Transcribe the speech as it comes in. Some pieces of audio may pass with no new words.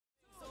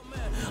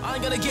I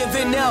ain't gonna give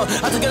in now.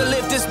 I just gotta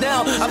live this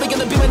now. I'm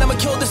gonna be when I'ma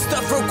kill this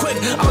stuff real quick.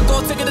 I'ma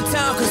go take it to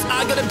town, cause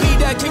I gotta be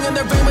that king in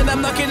the ring when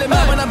I'm knocking him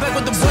out when I'm back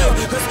with the wheel.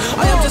 Cause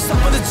I am just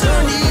up on the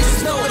journey. You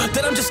just know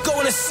that I'm just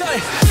going insane.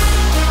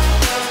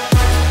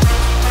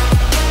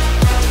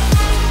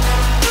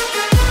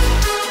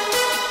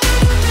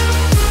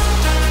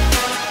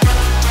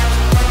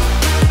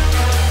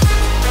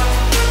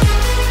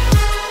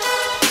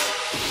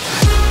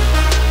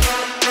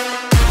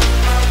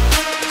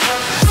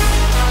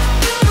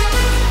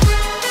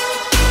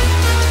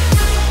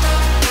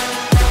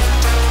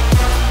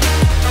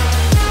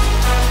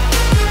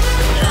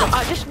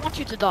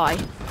 To die,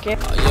 okay?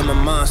 I am a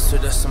monster,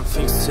 there's some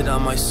things that I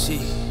might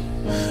see.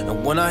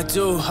 And when I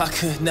do, I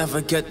could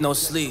never get no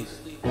sleep.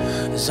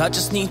 Cause I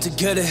just need to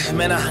get it,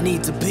 man, I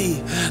need to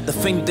be the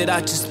thing that I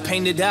just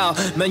painted out,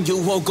 man,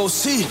 you won't go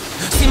see.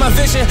 See my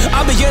vision,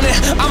 I'll be in it,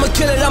 I'ma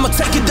kill it, I'ma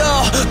take it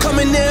all.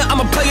 Coming in,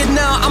 I'ma play it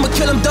now, I'ma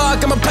kill him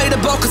dark, I'ma play the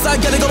ball, cause I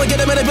gotta go and get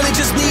it, man, I really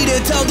just need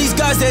it. Tell these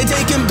guys that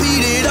they can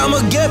beat it,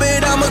 I'ma give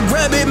it, I'ma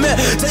grab it, man,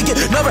 take it,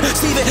 never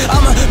receive it,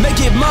 I'ma make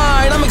it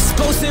mine, I'm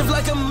explosive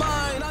like a mine.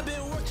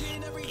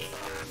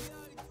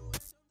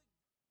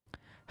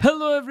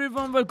 Hello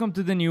everyone, welcome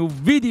to the new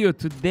video.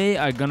 Today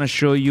I'm gonna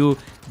show you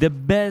the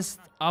best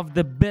of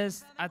the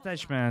best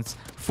attachments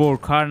for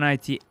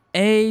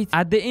kar98.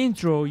 At the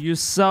intro you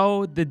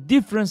saw the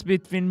difference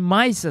between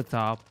my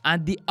setup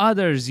and the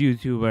others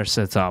YouTuber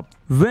setup.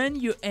 When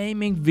you're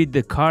aiming with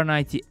the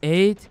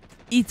kar98,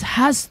 it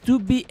has to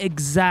be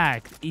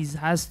exact, it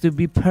has to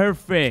be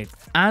perfect,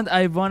 and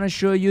I wanna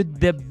show you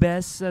the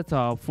best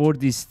setup for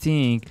this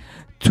thing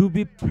to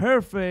be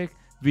perfect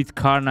with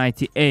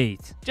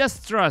kar98.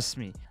 Just trust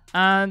me.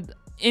 And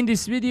in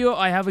this video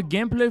I have a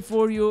gameplay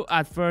for you.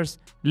 At first,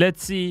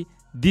 let's see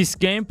this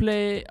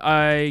gameplay.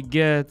 I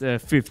get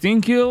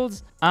 15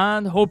 kills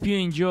and hope you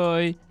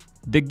enjoy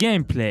the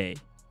gameplay.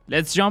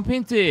 Let's jump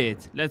into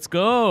it. Let's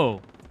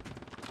go.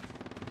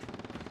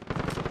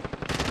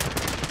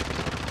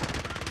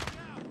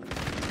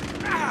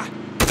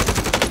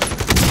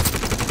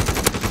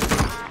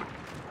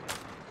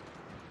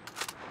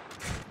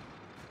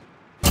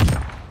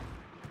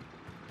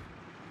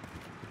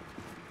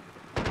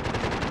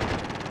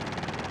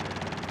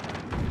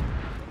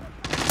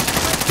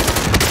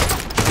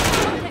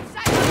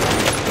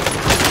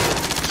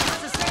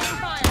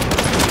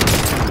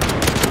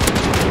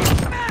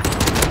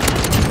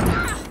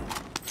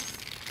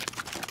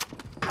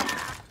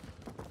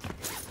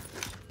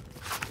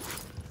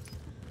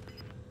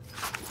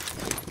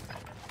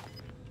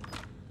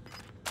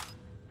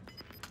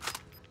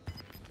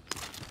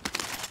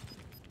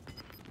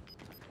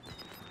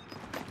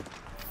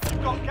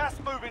 Got gas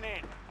moving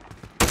in.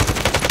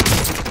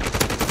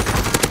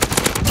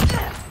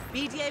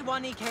 BDA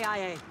 1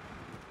 EKIA.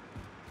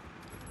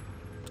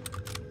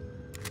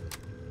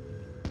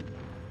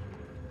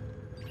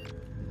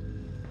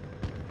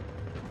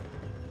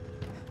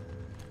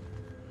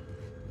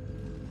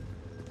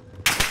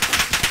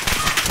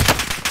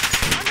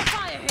 Under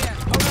fire here.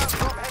 Loadout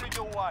drop heading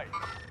your way.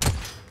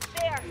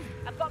 There,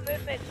 I've got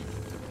movement.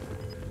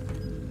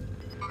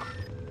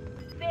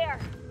 There,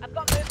 I've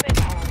got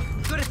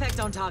movement. Good effect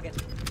on target.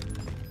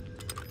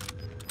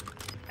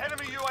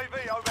 Enemy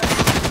UAV over.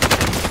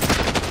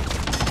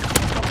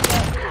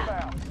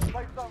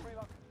 Safe zone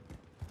reload.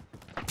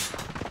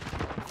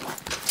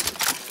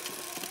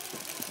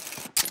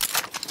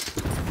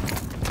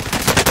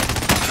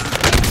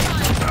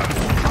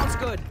 Sounds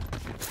good.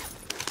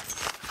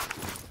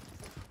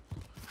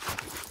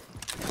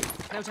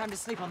 No time to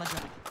sleep on the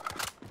job.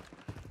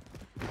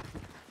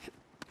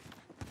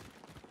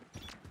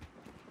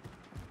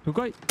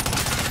 Okay.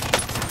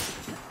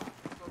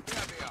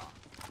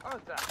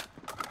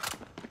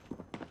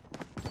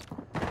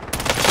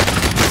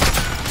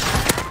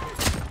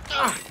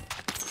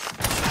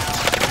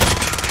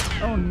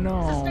 Oh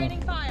no.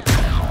 Sustaining fire.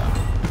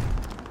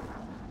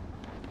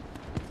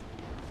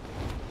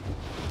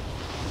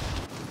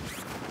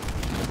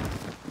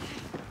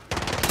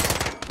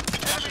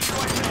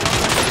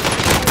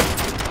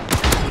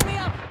 Pick me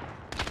up.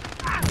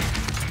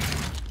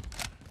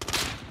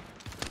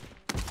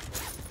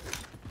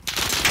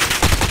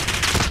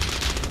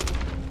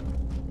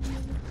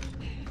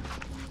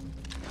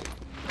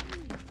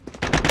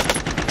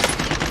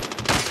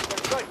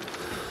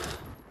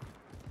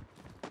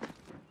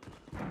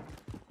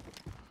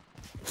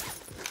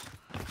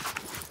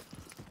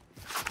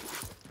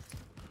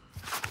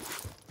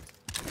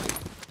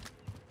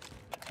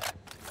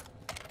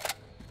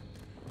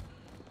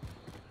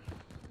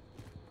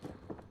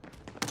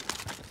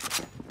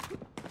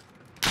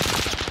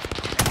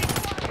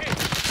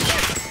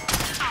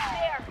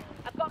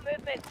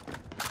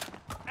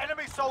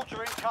 Enemy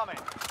soldier incoming.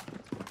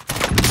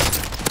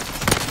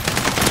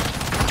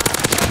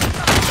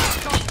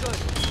 Sounds good.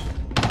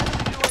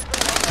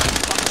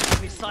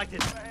 Enemy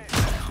sighted.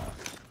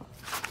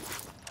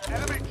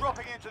 Enemy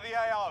dropping into the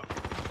AO.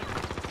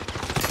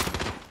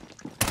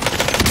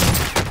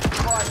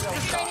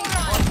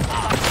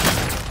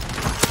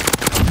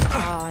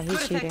 Ah, he's Good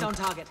cheating. effect on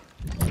target.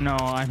 No,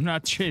 I'm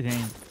not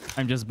cheating.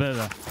 I'm just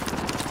better.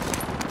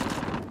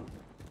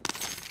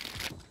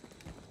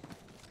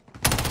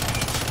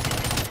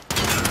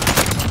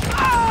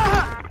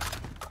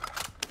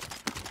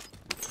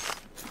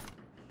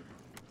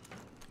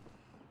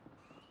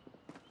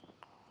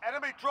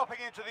 Enemy dropping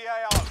into the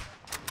AO.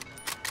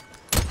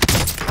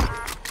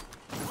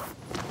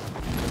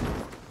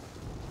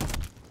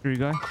 Here you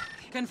go.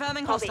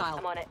 Confirming Copy. hostile.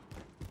 I'm on it.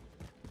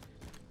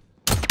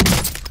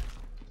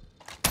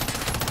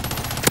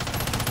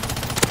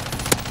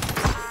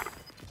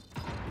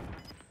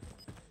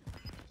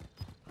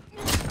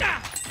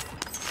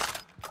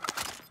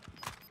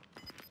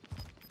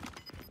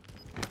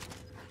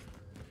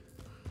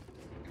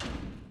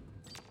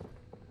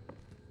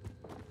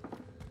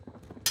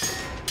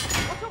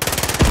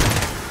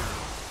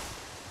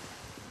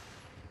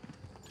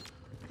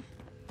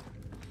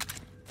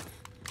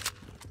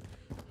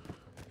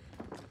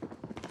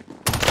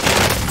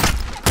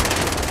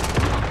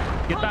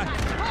 Get back.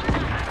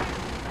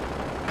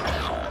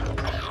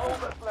 All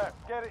that's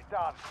left. Get it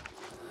done.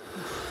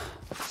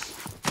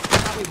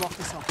 How we walk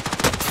this off?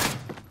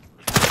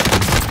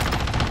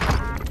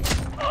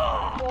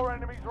 4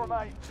 enemies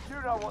remain. You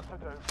know what to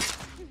do.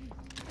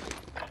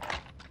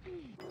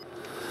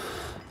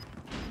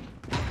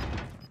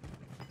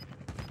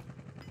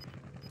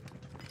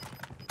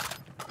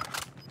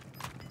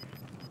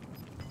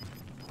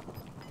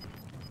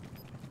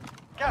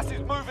 Gas is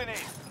moving in.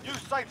 New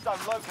safe zone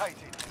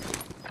located.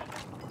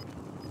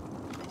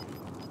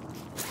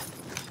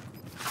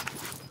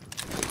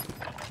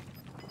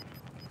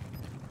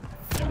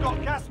 You've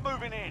got gas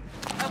moving in.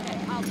 Okay,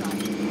 I'll drive.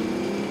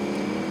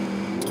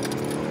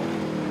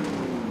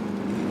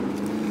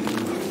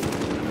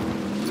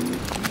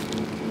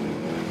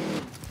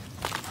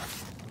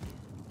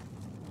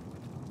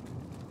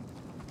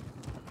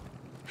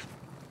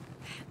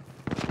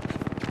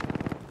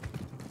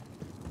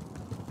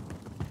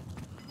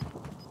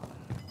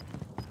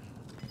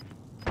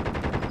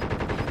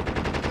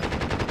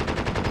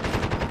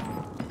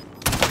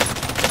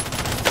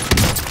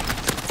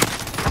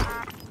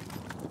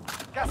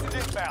 Gas is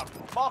inbound.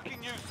 Marking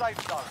new safe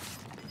zone.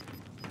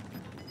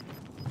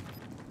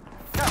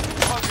 Gas is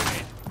closing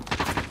in.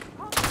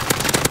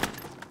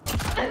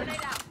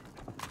 Grenade out.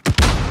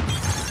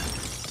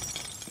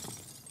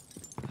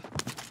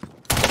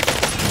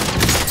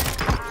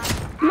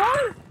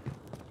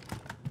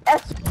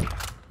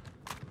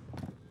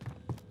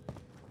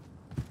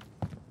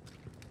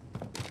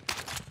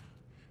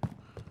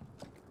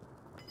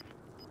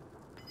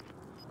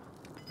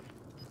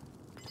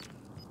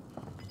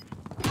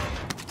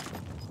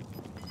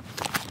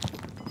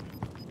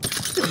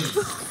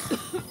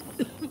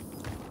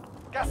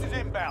 Gas is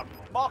inbound.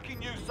 Marking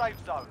new safe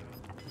zone.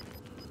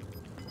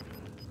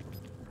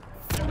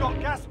 You've got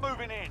gas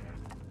moving in.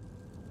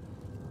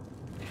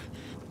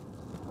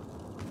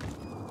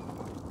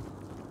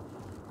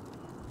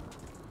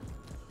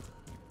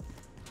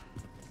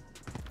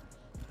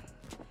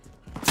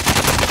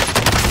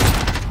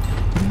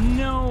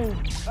 No.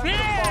 That's the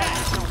Yeah.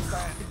 final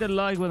stand. Hit the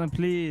like button,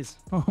 please.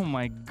 Oh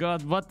my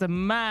god, what a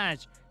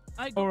match.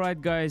 Alright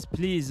guys,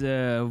 please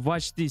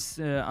watch this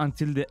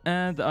until the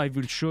end. I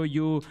will show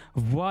you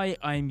why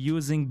I'm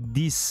using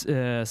this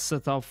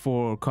setup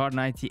for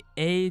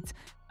kar98,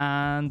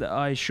 and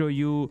I show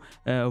you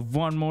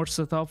one more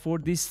setup for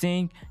this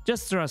thing.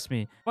 Just trust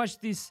me, watch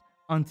this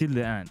until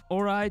the end.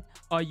 Alright,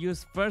 I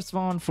use first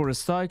one for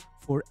strike.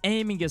 For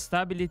aiming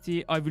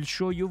stability, I will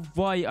show you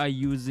why I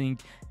using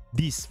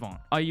this one.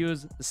 I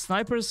use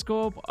sniper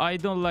scope. I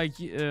don't like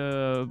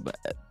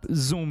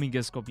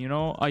zooming scope, you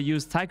know. I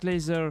use tac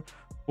laser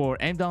for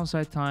aim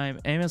downside time,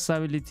 aim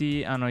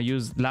stability, and I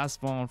use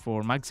last one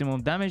for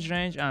maximum damage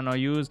range, and I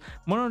use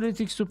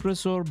monolithic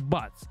suppressor.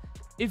 But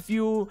if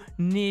you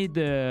need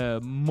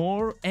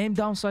more aim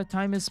downside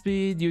time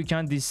speed, you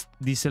can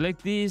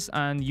deselect this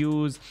and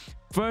use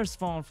first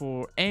one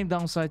for aim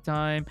downside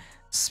time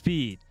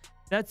speed.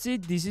 That's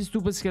it. This is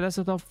stupid scale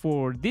setup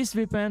for this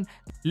weapon.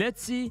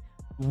 Let's see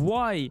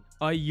why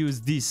I use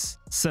this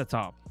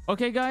setup.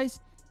 Okay guys,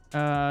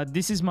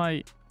 this is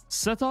my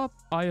setup.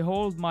 I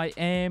hold my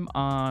aim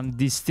on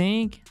this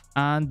thing,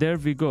 and there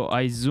we go.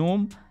 I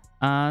zoom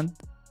and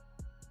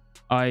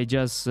I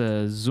just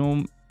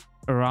zoom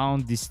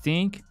around this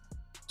thing,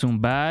 zoom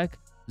back,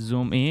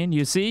 zoom in.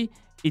 You see,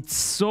 it's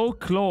so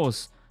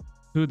close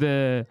to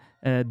the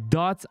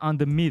dot on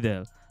the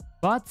middle.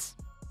 But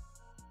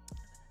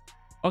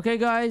okay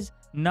guys,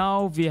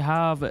 now we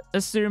have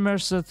a streamer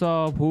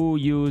setup who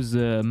use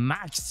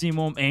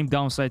maximum aim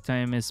downside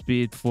time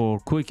speed for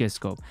quick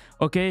scope.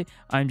 Okay,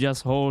 I'm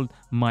just hold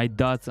my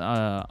dot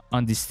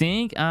on this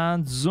thing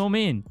and zoom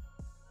in.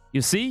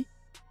 You see?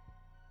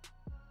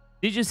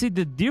 Did you see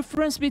the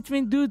difference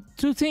between the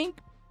two things?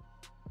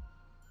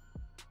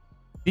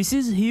 This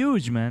is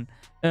huge, man.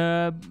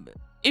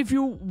 If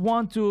you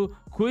want to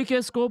quick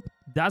scope,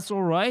 that's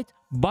all right,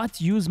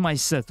 but use my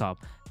setup.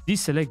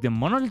 Deselect the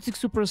monolithic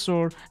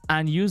suppressor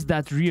and use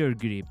that rear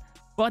grip.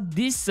 But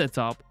this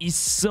setup is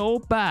so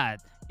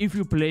bad if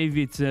you play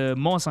with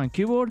mouse and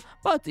keyboard,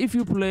 but if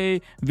you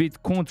play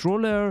with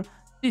controller,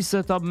 This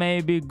setup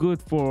may be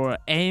good for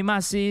aim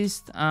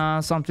assist,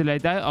 something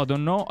like that. I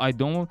don't know. I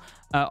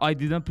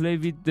didn't play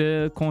with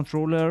the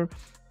controller.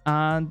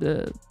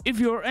 And if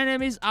your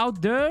enemy is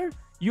out there,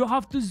 you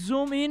have to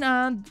zoom in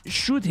and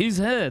shoot his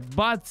head.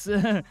 But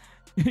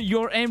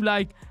your aim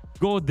like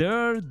go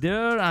there,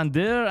 there, and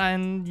there,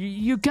 and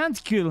you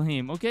can't kill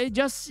him. Okay,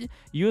 just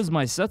use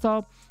my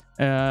setup.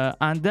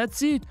 And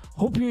that's it.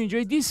 Hope you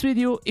enjoyed this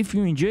video. If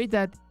you enjoyed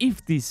that,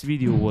 if this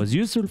video was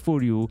useful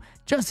for you,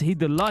 just hit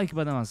the like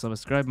button and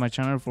subscribe my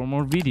channel for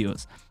more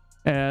videos.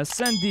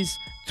 Send this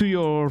to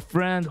your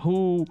friend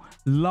who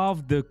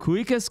loved the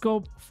quick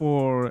scope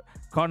for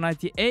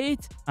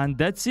kar98, and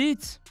that's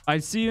it.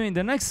 I'll see you in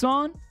the next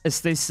one.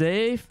 Stay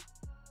safe.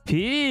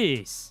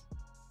 Peace.